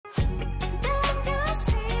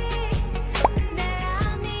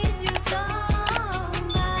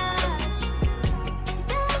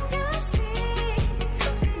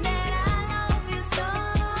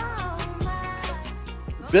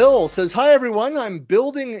Bill says, hi, everyone. I'm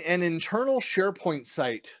building an internal SharePoint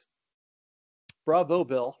site. Bravo,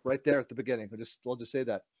 Bill, right there at the beginning. I'll just say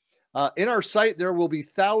that. In our site, there will be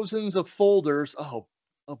thousands of folders. Oh,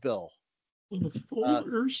 Bill.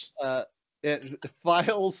 Folders?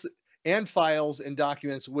 Files and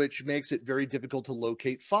documents, which makes it very difficult to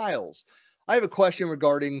locate files. I have a question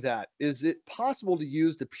regarding that. Is it possible to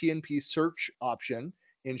use the PnP Search option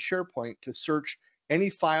in SharePoint to search any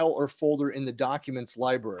file or folder in the documents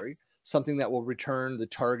library, something that will return the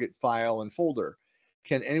target file and folder?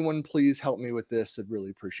 Can anyone please help me with this? I'd really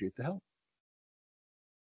appreciate the help.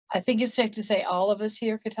 I think it's safe to say all of us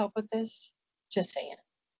here could help with this. Just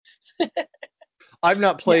saying. I've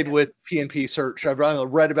not played with PnP Search. I've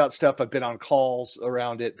read about stuff. I've been on calls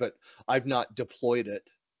around it, but I've not deployed it.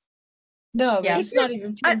 No, but it's not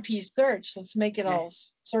even PnP Search. Let's make it all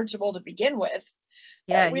searchable to begin with.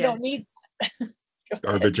 We don't need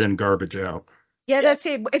garbage in, garbage out. Yeah, that's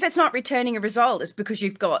it. If it's not returning a result, it's because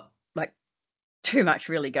you've got like too much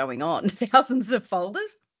really going on. Thousands of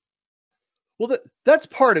folders. Well, that's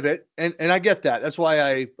part of it, and I get that. That's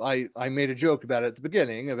why I made a joke about it at the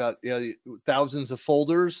beginning about thousands of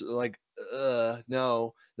folders. Like,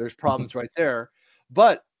 no, there's problems right there.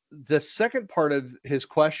 But the second part of his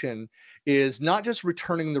question is not just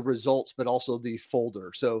returning the results, but also the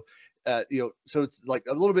folder. So, so it's like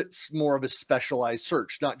a little bit more of a specialized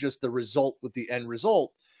search, not just the result with the end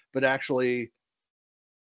result, but actually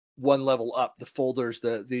one level up, the folders,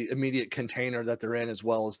 the immediate container that they're in, as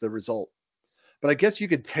well as the result. But I guess you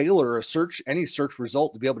could tailor any search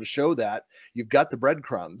result to be able to show that you've got the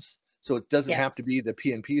breadcrumbs. So it doesn't have to be the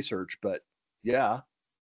PnP search, but yeah.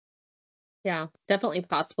 Yeah, definitely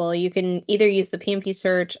possible. You can either use the PnP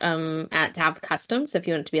search to have custom, so if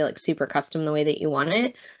you want it to be like super custom the way that you want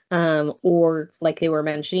it, or like they were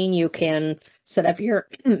mentioning, you can set up your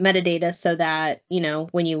metadata so that,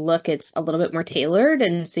 when you look, it's a little bit more tailored,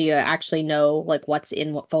 and so you actually know like what's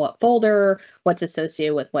in what folder, what's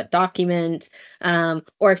associated with what document,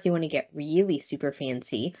 or if you want to get really super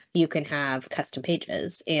fancy, you can have custom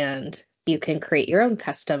pages, and you can create your own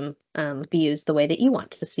custom views the way that you want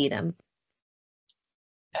to see them.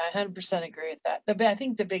 I 100% agree with that. I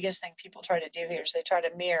think the biggest thing people try to do here is they try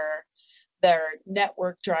to mirror their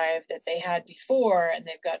network drive that they had before, and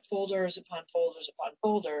they've got folders upon folders upon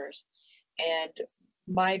folders. And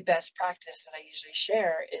my best practice that I usually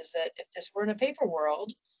share is that if this were in a paper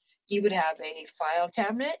world, you would have a file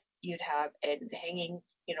cabinet, you'd have a hanging,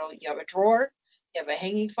 you have a drawer, you have a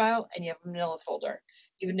hanging file, and you have a manila folder.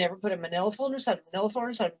 You would never put a manila folder inside a manila folder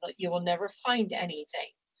inside. You will never find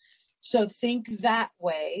anything. So think that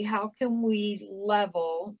way. How can we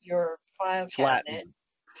level your file cabinet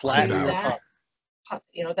to that,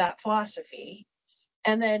 that philosophy,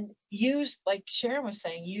 and then use, like Sharon was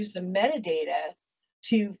saying, use the metadata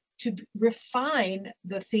to refine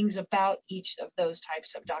the things about each of those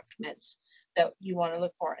types of documents that you want to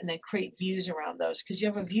look for, and then create views around those, because you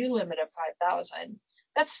have a view limit of 5,000.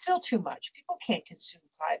 That's still too much. People can't consume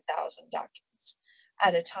 5,000 documents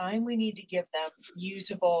at a time. We need to give them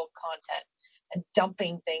usable content, and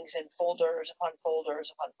dumping things in folders upon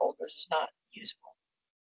folders upon folders is not usable.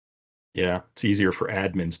 Yeah, it's easier for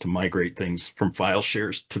admins to migrate things from file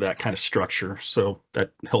shares to that kind of structure. So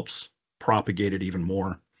that helps propagate it even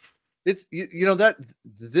more. It's, that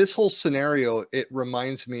this whole scenario, it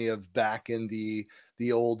reminds me of back in the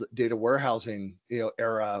old data warehousing,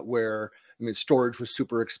 era where, storage was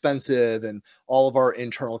super expensive, and all of our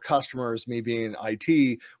internal customers, me being in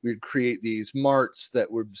IT, we'd create these marts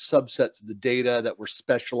that were subsets of the data that were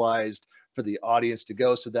specialized for the audience to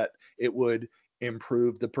go, so that it would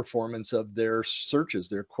improve the performance of their searches,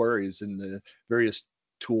 their queries, and the various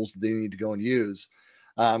tools that they need to go and use.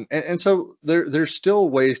 And so there's still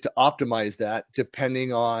ways to optimize that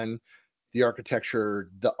depending on the architecture,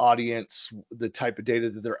 the audience, the type of data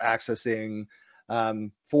that they're accessing.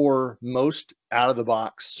 For most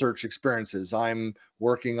out-of-the-box search experiences, I'm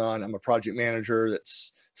a project manager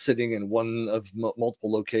that's sitting in one of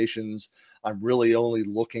multiple locations. I'm really only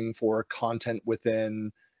looking for content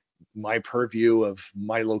within my purview of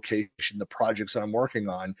my location, the projects that I'm working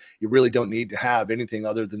on. You really don't need to have anything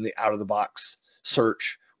other than the out-of-the-box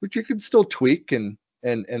search, which you can still tweak and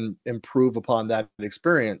improve upon that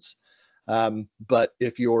experience. But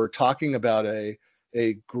if you're talking about a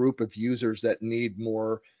group of users that need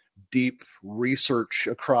more deep research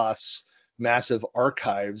across massive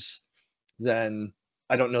archives, then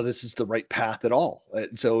I don't know this is the right path at all.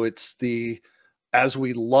 So it's as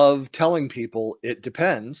we love telling people, it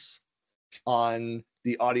depends on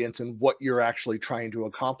the audience and what you're actually trying to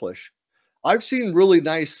accomplish. I've seen really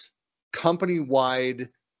nice company-wide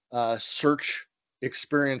search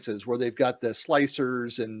experiences where they've got the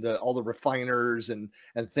slicers and all the refiners and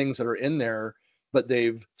things that are in there, but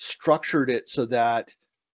they've structured it so that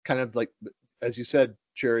kind of like, as you said,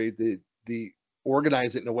 Shari, the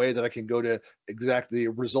organize it in a way that I can go to exactly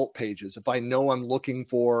result pages. If I know I'm looking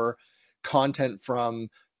for content from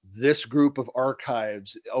this group of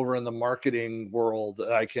archives over in the marketing world,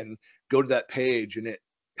 I can go to that page and it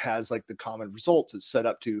has like the common results. It's set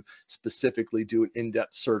up to specifically do an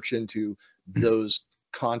in-depth search into those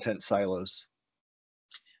content silos.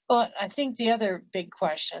 Well, I think the other big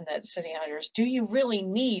question that's sitting out here is, do you really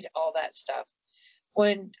need all that stuff?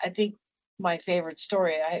 When I think my favorite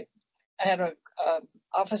story, I had a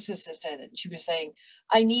office assistant, and she was saying,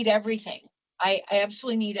 I need everything. I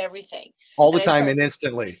absolutely need everything. All the time and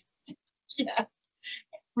instantly. Yeah.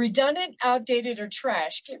 Redundant, outdated, or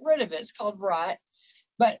trash, get rid of it. It's called rot.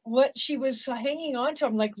 But what she was hanging on to,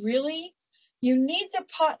 I'm like, really? You need the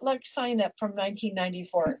potluck sign up from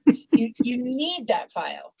 1994. you need that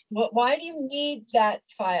file. Why do you need that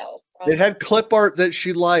file? It had clip art that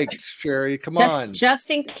she liked, Shari. Come on.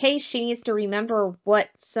 Just in case she needs to remember what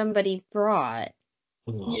somebody brought.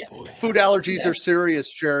 Oh, Yeah. boy. Food allergies are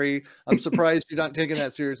serious, Shari. I'm surprised you're not taking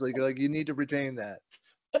that seriously. Like, you need to retain that.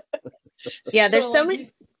 Yeah, there's So, so like,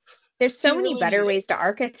 many there's so you many really better need it. ways to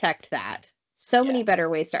architect that. So many Yeah. better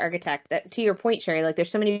ways to architect that. To your point, Shari, like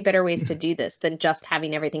there's so many better ways to do this than just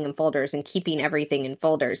having everything in folders and keeping everything in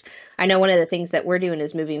folders. I know one of the things that we're doing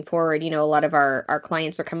is moving forward. You know, a lot of our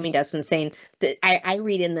clients are coming to us and saying that I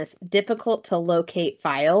read in this difficult to locate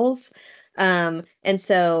files. And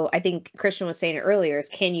so I think Christian was saying earlier is,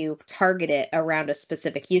 can you target it around a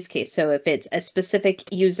specific use case? So if it's a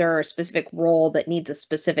specific user or specific role that needs a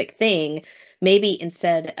specific thing, maybe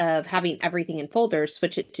instead of having everything in folders,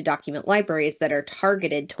 switch it to document libraries that are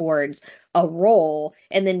targeted towards a role,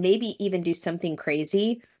 and then maybe even do something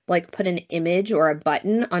crazy, like put an image or a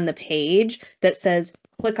button on the page that says,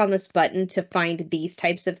 click on this button to find these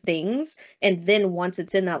types of things. And then once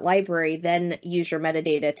it's in that library, then use your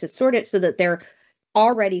metadata to sort it so that they're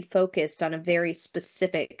already focused on a very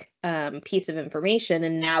specific piece of information.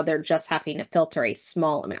 And now they're just having to filter a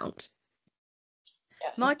small amount.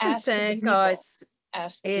 Yeah, My and ask the concern, people. guys,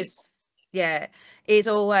 Ask the is people. is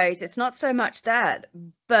always, it's not so much that,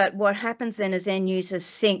 but what happens then is end users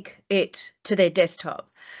sync it to their desktop.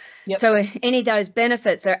 Yep. So any of those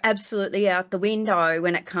benefits are absolutely out the window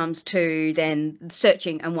when it comes to then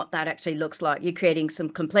searching and what that actually looks like. You're creating some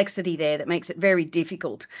complexity there that makes it very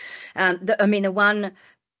difficult. The one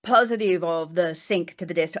positive of the sync to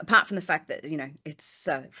the desktop, apart from the fact that, you know, it's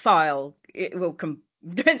a file, it will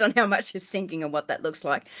depends on how much you're syncing and what that looks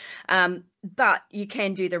like. But you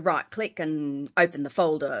can do the right click and open the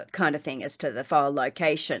folder kind of thing as to the file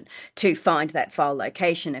location to find that file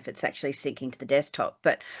location if it's actually syncing to the desktop.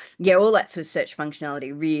 But yeah, all that sort of search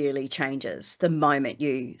functionality really changes the moment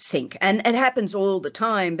you sync. And it happens all the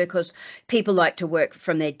time because people like to work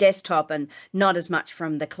from their desktop and not as much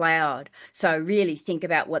from the cloud. So really think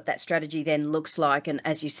about what that strategy then looks like. And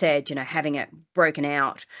as you said, you know, having it broken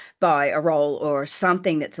out by a role or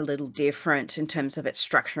something that's a little different in terms of its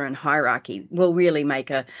structure and hierarchy will really make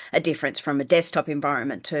a difference from a desktop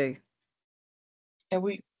environment too. And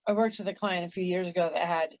I worked with a client a few years ago that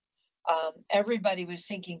had everybody was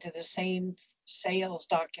syncing to the same sales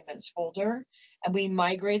documents folder, and we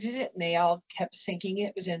migrated it, and they all kept syncing it.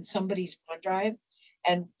 It was in somebody's OneDrive,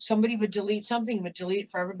 and somebody would delete something, would delete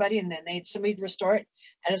it for everybody, and then somebody'd restore it,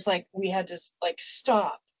 and it's like we had to like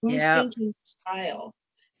stop. Who's syncing this file?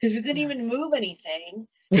 Because we couldn't even move anything.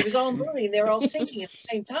 It was all moving. They were all syncing at the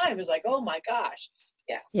same time. It was like, oh my gosh.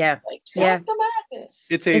 Yeah. Like, stop the madness.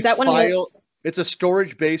 It's a file. It's a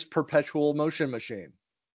storage-based perpetual motion machine.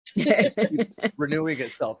 It's renewing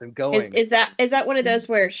itself and going. Is that one of those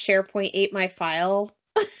where SharePoint ate my file?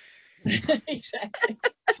 Exactly.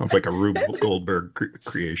 Sounds like a Rube Goldberg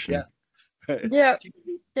creation.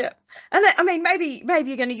 Yeah. And then, I mean, maybe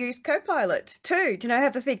you're going to use Copilot too. Do you know,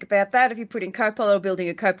 have to think about that. If you put in Copilot or building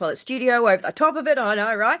a Copilot studio over the top of it, I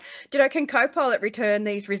know, right? Can Copilot return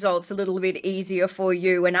these results a little bit easier for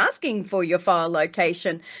you when asking for your file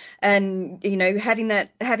location? And, you know, having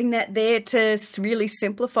that there to really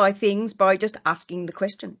simplify things by just asking the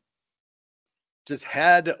question. Just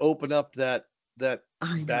had to open up that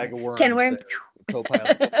bag of worms. Can worm.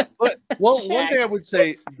 Copilot. But one thing I would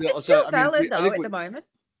say, it's still valid though at the moment.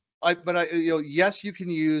 Yes, you can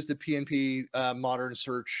use the PnP modern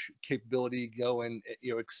search capability, go and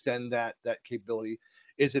extend that capability.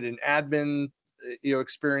 Is it an admin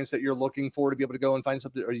experience that you're looking for to be able to go and find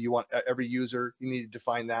something, or you want every user? You need to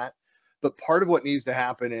define that. But part of what needs to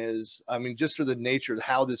happen is, I mean, just for the nature of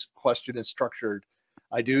how this question is structured,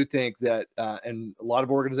 I do think that, and a lot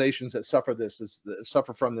of organizations that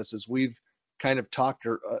suffer from this, as we've kind of talked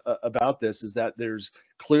about this, is that there's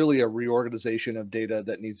clearly a reorganization of data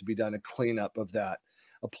that needs to be done, a cleanup of that.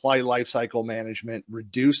 Apply lifecycle management,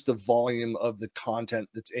 reduce the volume of the content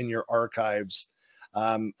that's in your archives.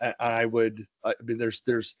 I mean,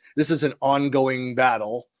 this is an ongoing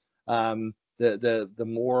battle. The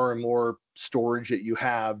more and more storage that you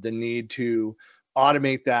have, the need to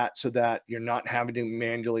automate that so that you're not having to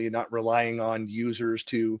manually, you're not relying on users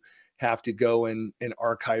to have to go and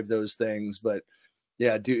archive those things. But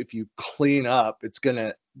yeah, if you clean up, it's going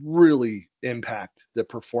to really impact the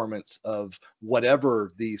performance of whatever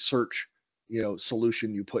the search,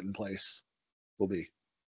 solution you put in place will be.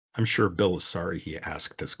 I'm sure Bill is sorry he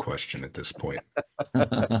asked this question at this point.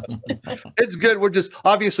 It's good. We're just,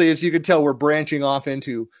 obviously, as you can tell, we're branching off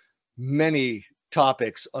into many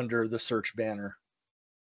topics under the search banner.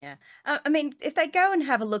 Yeah. I mean, if they go and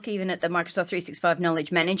have a look even at the Microsoft 365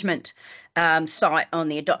 knowledge management site on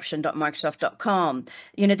the adoption.microsoft.com,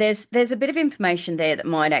 there's a bit of information there that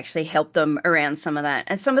might actually help them around some of that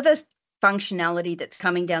and some of the functionality that's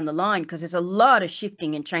coming down the line, because there's a lot of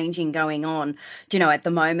shifting and changing going on, at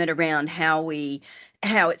the moment around how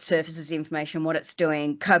it surfaces information, what it's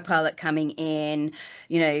doing, Copilot coming in,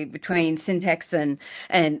 between syntax and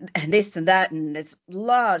this and that, and there's a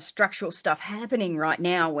lot of structural stuff happening right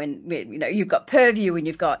now when you've got purview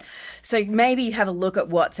and so maybe have a look at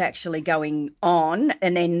what's actually going on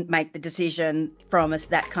and then make the decision from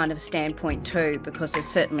that kind of standpoint too, because there's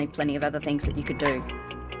certainly plenty of other things that you could do.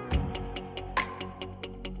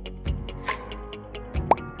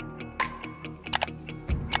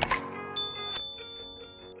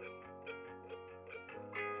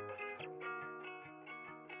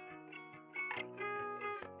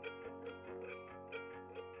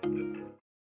 Thank you.